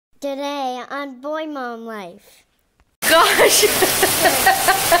Today on Boy Mom Life. Gosh!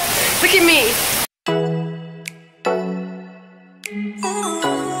 Look at me.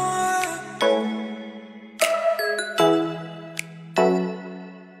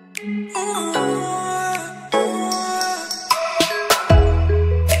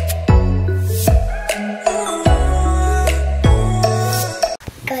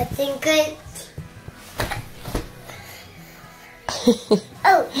 Good.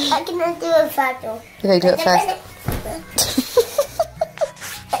 Oh, I cannot do it fast though. Okay, do it fast.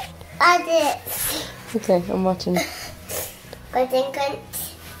 I did it. Okay, I'm watching. Good. I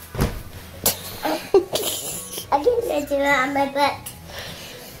cannot do it on my butt.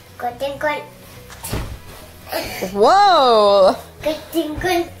 Good. Whoa!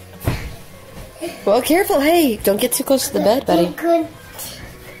 Good. Well, careful. Hey, don't get too close to the bed, buddy. Good.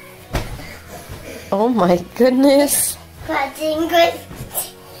 Oh my goodness. Good.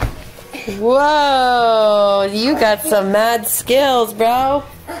 Whoa, you got some mad skills, bro.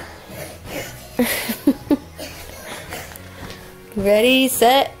 Ready,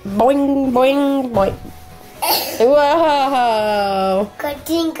 set, boing, boing, boing. Whoa.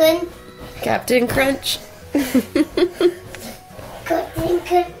 Good. Captain Crunch. Good.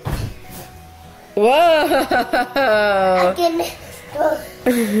 Whoa. I can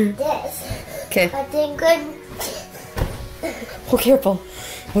do this. Okay. Good. Oh, careful.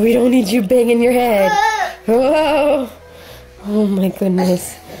 We don't need you banging your head. Whoa. Oh my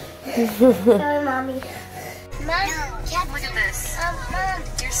goodness. Sorry, Mommy. Mom, Look at this. Mom.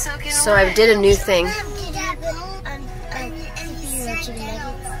 You're soaking So I did a new thing.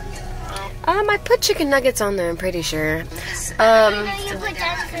 I put chicken nuggets on there, I'm pretty sure. I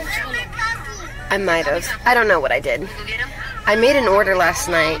might have. I don't know what I did. I made an order last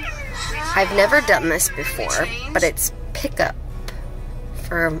night. I've never done this before, but it's pickup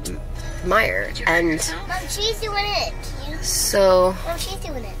for Meyer, and Mom, she's doing it. so. Mom, she's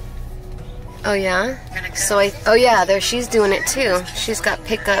doing it. Oh yeah. So she's doing it too. She's got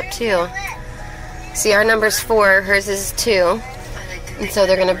pickup too. See, our number's 4, hers is 2, and so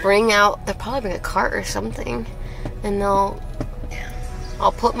they're gonna they'll probably bring a cart or something, and I'll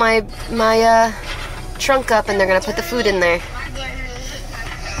put my trunk up, and they're gonna put the food in there.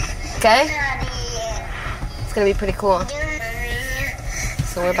 Okay? It's gonna be pretty cool.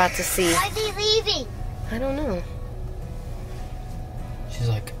 So we're about to see. Why is he leaving? I don't know. She's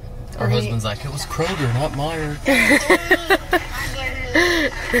like, her husband's like, it was Kroger, not Meyer.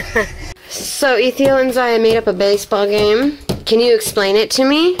 So Ethiel and Zaya made up a baseball game. Can you explain it to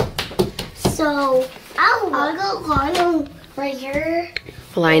me? So, I'll go Lino right here.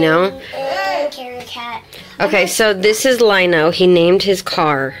 Lino. And carry cat. Okay, so this is Lino. He named his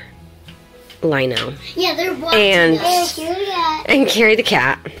car Lino. Yeah, they're watching And- us. And carry cat. And Carrie the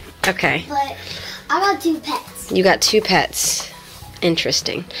cat. Okay. But I got 2 pets. You got 2 pets.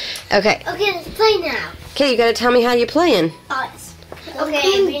 Interesting. Okay. Okay, let's play now. Okay, you gotta tell me how you're playing. Us.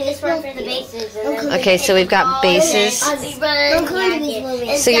 Okay, we just run for the bases. Okay, so we've got bases.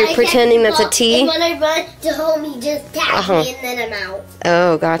 So you're pretending that's a T? And when I run to home, he just taps me and then I'm out.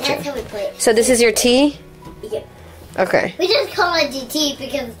 Oh, That's gotcha. how we play it. So this is your T? Yep. Okay. We just call it a T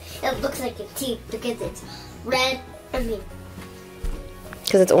because it looks like a T because it's red.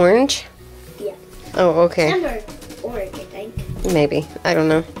 Because it's orange? Yeah. Oh, okay. Number orange, I think. Maybe. I don't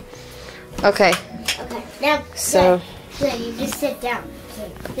know. Okay. Okay. Now, So, you just sit down.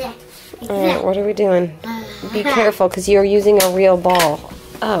 alright, what are we doing? Be careful because you're using a real ball.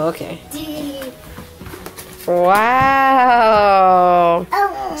 Oh, okay. Wow.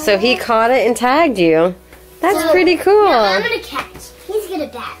 So he caught it and tagged you. That's pretty cool. Now I'm going to catch. He's going to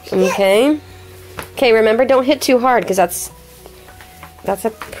bat. Okay. Okay, remember, don't hit too hard because that's a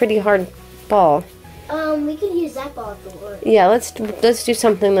pretty hard ball. We can use that ball if we want. Yeah, let's do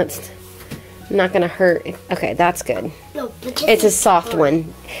something that's not gonna hurt. Okay, that's good. No, but this It's a is soft hard.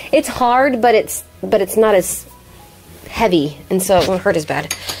 one. It's hard, but it's not as heavy, and so it won't hurt as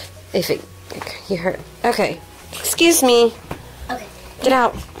bad. If you hurt. Okay. Excuse me. Okay. Get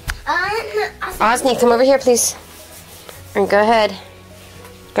out. Osni, come over here, please. And go ahead.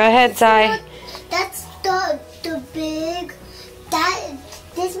 Go ahead, Zai. That's the big.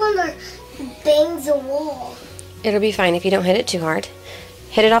 This one bangs the wall. It'll be fine if you don't hit it too hard.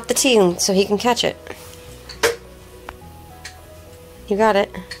 Hit it off the tee so he can catch it. You got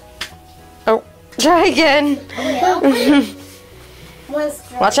it. Oh, try again. One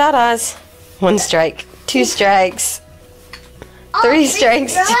strike. Watch out, Oz. 1 strike. 2 strikes. 3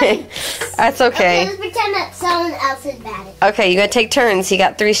 strikes. That's okay. Okay, let's pretend that someone else is batting. Okay, you gotta take turns. He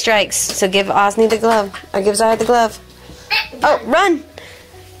got 3 strikes. So give Osni the glove. Or give Zaya the glove. Oh, run!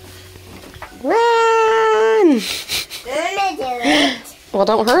 I'm gonna do it. Well,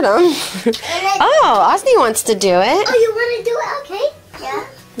 don't hurt him. Oh, Osni wants to do it. Oh, you want to do it? Okay. Yeah.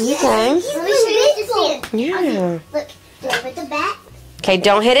 Okay. Let me show you the stand. Yeah. Look, do it with the bat. Okay,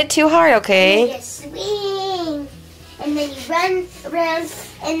 don't hit it too hard, And okay? you just swing. And then you run around,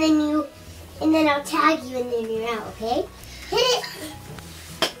 and then I'll tag you, and then you're out, okay? Hit it.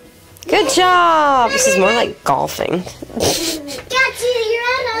 Good job. This is more like golfing. Got you. You're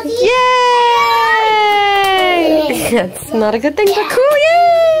out, Ozzy. Yay! That's not a good thing, but cool.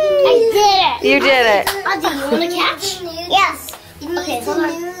 Yay! I did it. You did it. Ozzy, you want to catch? Yes. Okay, hold on.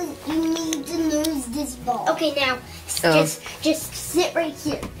 You need to lose this ball. Okay, now just sit right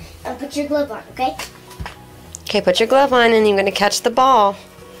here and put your glove on, okay? Okay, put your glove on and you're going to catch the ball.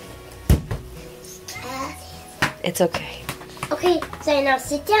 It's okay. Okay, so now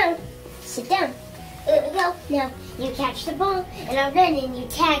sit down. Sit down. There we go. Now you catch the ball and I'll run and you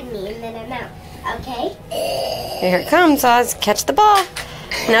tag me and then I'm out. Okay? Here it comes, Oz. Catch the ball.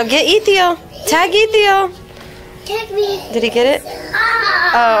 Now get Ethiel. Tag Ethiel. Tag me. Did he get it?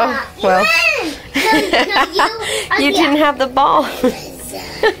 Ah, Oh, well. No, You didn't have the ball. Okay.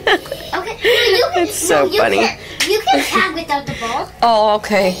 No, you can, It's so you funny. You can tag without the ball. Oh,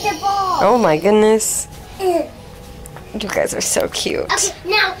 okay. The ball. Oh my goodness. You guys are so cute. Okay,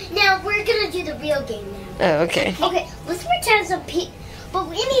 now we're gonna do the real game now. Oh, okay. Okay, let's pretend some people, but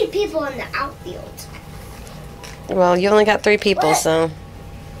we need people in the outfield. Well, you only got 3 people, so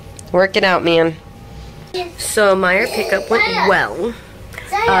work it out, man. So Meyer pickup went well.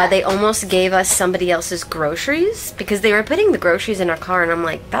 They almost gave us somebody else's groceries because they were putting the groceries in our car, and I'm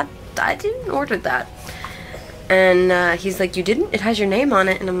like, I didn't order that. And he's like, you didn't? It has your name on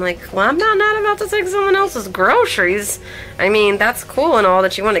it. And I'm like, well, I'm not about to take someone else's groceries. I mean, that's cool and all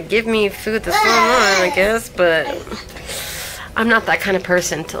that you want to give me food that's not mine, I guess, but I'm not that kind of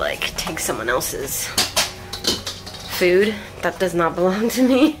person to like take someone else's food that does not belong to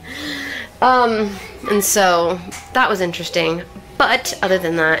me. And so that was interesting. But other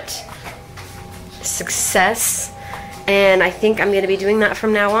than that, success. And I think I'm going to be doing that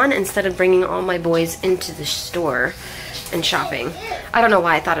from now on instead of bringing all my boys into the store and shopping. I don't know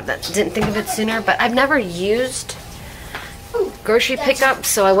why I thought of that. Didn't think of it sooner, but I've never used grocery pickup,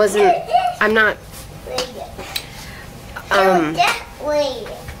 so I'm not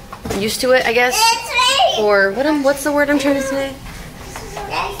used to it, I guess. Or what's the word I'm trying to say?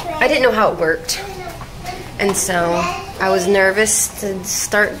 I didn't know how it worked. And so I was nervous to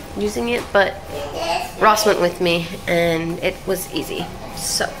start using it, but Ross went with me and it was easy.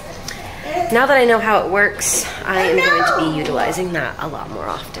 So now that I know how it works, I am going to be utilizing that a lot more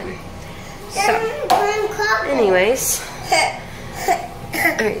often. So anyways,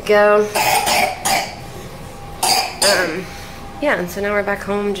 there you go. Yeah, and so now we're back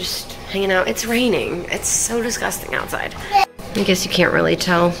home just hanging out. It's raining. It's so disgusting outside. I guess you can't really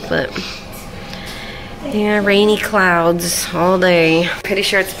tell, but yeah, rainy clouds all day. Pretty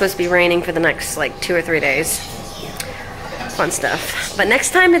sure it's supposed to be raining for the next like 2 or 3 days. Fun stuff. But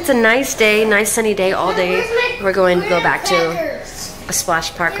next time it's a nice day, nice sunny day all day. We're going to go back to a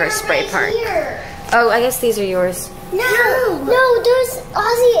splash park or a spray park. Oh, I guess these are yours. No, there's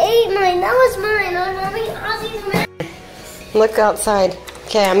Ozzy ate mine. That was mine. Mommy, Ozzy's mine. Look outside.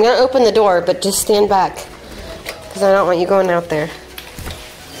 Okay, I'm gonna open the door, but just stand back because I don't want you going out there.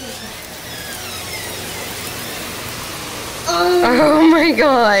 Oh my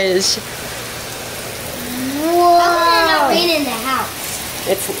gosh. Whoa. How can it not rain in the house?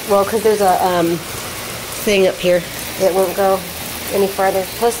 It's, well, because there's a thing up here. It won't go any farther.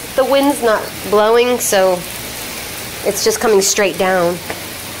 Plus, the wind's not blowing, so it's just coming straight down.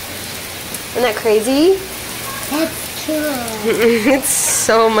 Isn't that crazy? That's cool. It's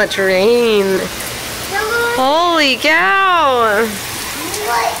so much rain. Holy cow.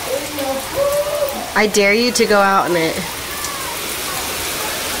 What is the pool? I dare you to go out in it.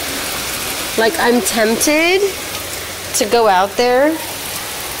 Like, I'm tempted to go out there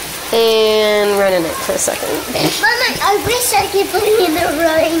and run in it for a second. Mama, I wish I could play in the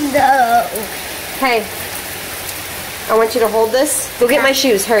rain though. Hey, I want you to hold this. Go get my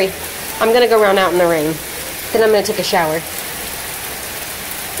shoes, hurry. I'm gonna go run out in the rain. Then I'm gonna take a shower.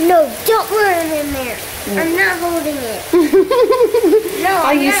 No, don't run in there. I'm not holding it. No,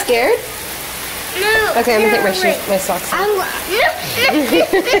 Are you scared? No. Okay, I'm gonna take my shoes, my socks off.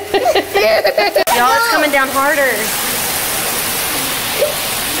 Y'all, it's coming down harder.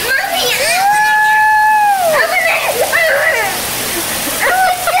 Mommy,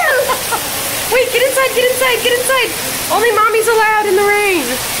 Wait, get inside, get inside, get inside. Only mommy's allowed in the rain.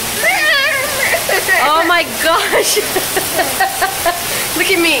 Oh my gosh. Look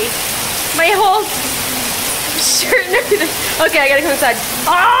at me. My whole shirt and everything. Okay, I gotta come inside.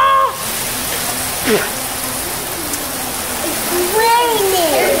 Oh! It's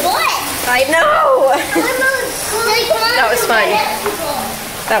raining. What? I know. That was fun.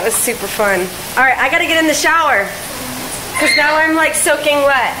 That was super fun. All right, I gotta get in the shower because now I'm like soaking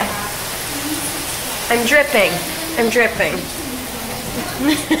wet. I'm dripping. I'm dripping.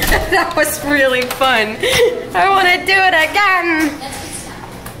 That was really fun. I want to do it again.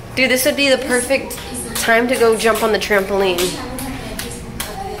 Dude, this would be the perfect time to go jump on the trampoline.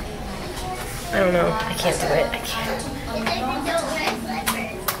 I don't know. I can't do it. I can't.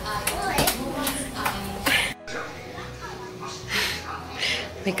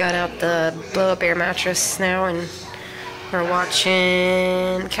 We got out the blow-up air mattress now and we're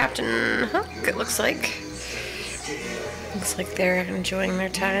watching Captain Hook, it looks like. Looks like they're enjoying their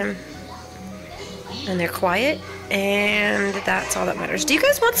time. And they're quiet, and that's all that matters. Do you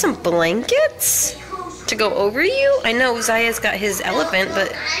guys want some blankets to go over you? I know Zaya's got his elephant,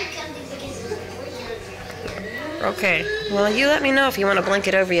 but... Okay, well, you let me know if you want a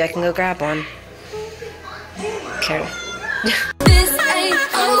blanket over you. I can go grab one. Okay. This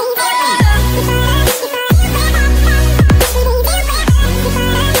ain't over.